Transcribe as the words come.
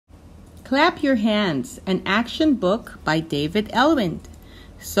Clap Your Hands, an action book by David Elwind.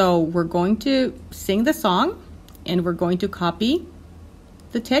 So we're going to sing the song and we're going to copy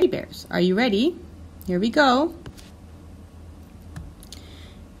the teddy bears. Are you ready? Here we go.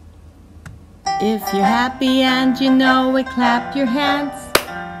 If you're happy and you know it, clap your hands.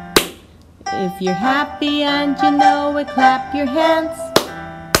 If you're happy and you know it, clap your hands.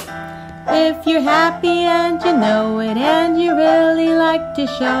 If you're happy and you know it and you really like to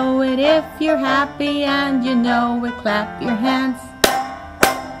show it, if you're happy and you know it, clap your hands.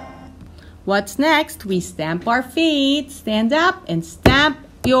 What's next? We stamp our feet. Stand up and stamp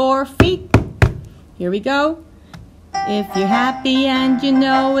your feet. Here we go. If you're happy and you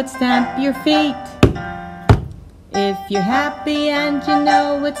know it, stamp your feet. If you're happy and you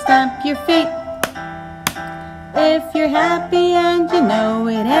know it, stamp your feet. If you're happy and you know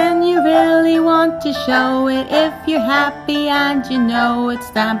it and you really want to show it, if you're happy and you know it,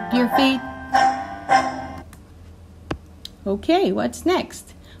 stamp your feet. Okay, what's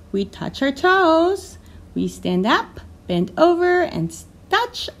next? We touch our toes. We stand up, bend over, and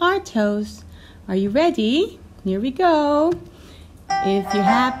touch our toes. Are you ready? Here we go. If you're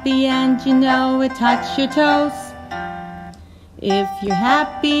happy and you know it, touch your toes. If you're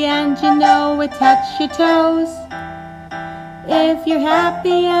happy and you know it, touch your toes. If you're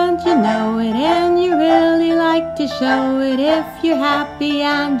happy and you know it and you really like to show it, if you're happy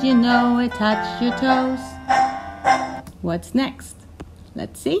and you know it, touch your toes. What's next?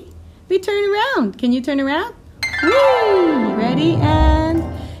 Let's see. We turn around. Can you turn around? Whee! Ready? And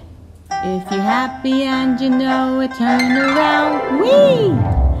if you're happy and you know it, turn around.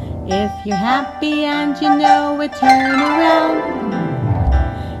 Whee! If you're happy and you know it, turn around.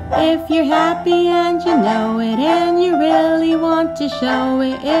 If you're happy and you know it and you really want to show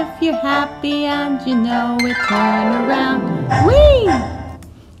it, if you're happy and you know it, turn around. Whee!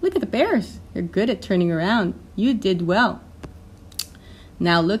 Look at the bears. They're good at turning around. You did well.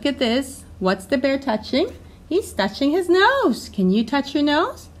 Now look at this. What's the bear touching? He's touching his nose. Can you touch your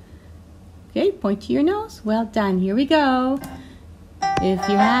nose? Okay, point to your nose. Well done. Here we go. If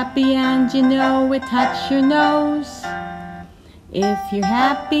you're happy and you know it, touch your nose. If you're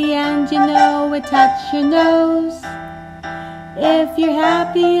happy and you know it, touch your nose. If you're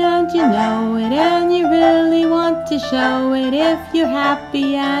happy and you know it and you really want to show it, if you're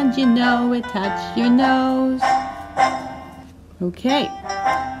happy and you know it, touch your nose. Okay.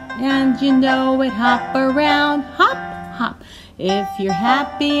 And you know it, hop around, hop, hop. If you're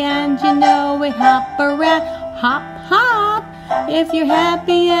happy and you know it, hop around, hop, hop. If you're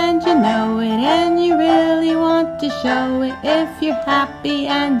happy and you know it and you really want to show it, if you're happy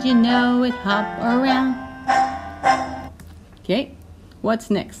and you know it, hop around. Okay, what's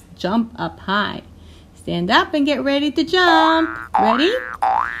next? Jump up high. Stand up and get ready to jump. Ready?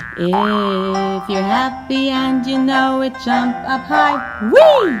 If you're happy and you know it, jump up high.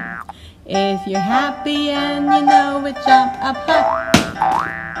 Whee! If you're happy and you know it, jump up high.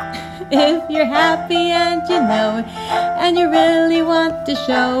 If you're happy and you know it and you really want to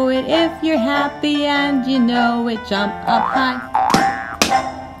show it, if you're happy and you know it, jump up high.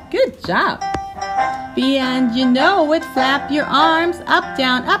 Good job. Happy and you know it, flap your arms, up,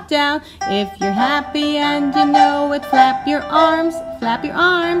 down, up, down. If you're happy and you know it, flap your arms, flap your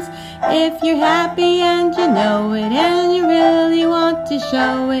arms. If you're happy and you know it and you really want to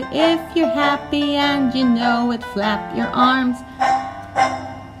show it, if you're happy and you know it, flap your arms.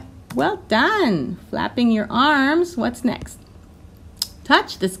 Well done. Flapping your arms. What's next?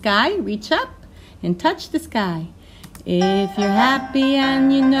 Touch the sky. Reach up and touch the sky. If you're happy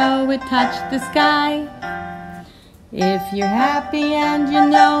and you know it, touch the sky. If you're happy and you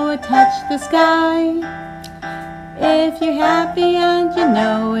know it, touch the sky. If you're happy and you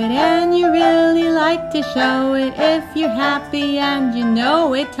know it and you really like to show it, if you're happy and you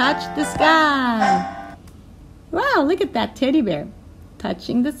know it, touch the sky. Wow, look at that teddy bear.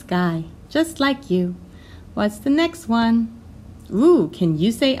 Touching the sky, just like you. What's the next one? Ooh, can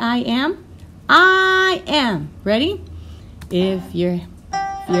you say I am? I am. Ready? If you're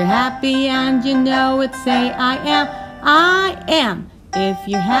happy and you know it, say I am. I am. If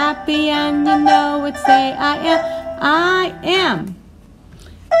you're happy and you know it, say I am. I am.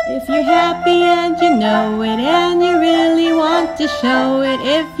 If you're happy and you know it and you really want to show it,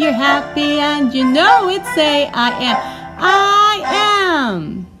 if you're happy and you know it, say I am. I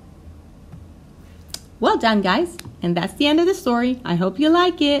am. Well done, guys. And that's the end of the story. I hope you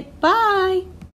like it. Bye.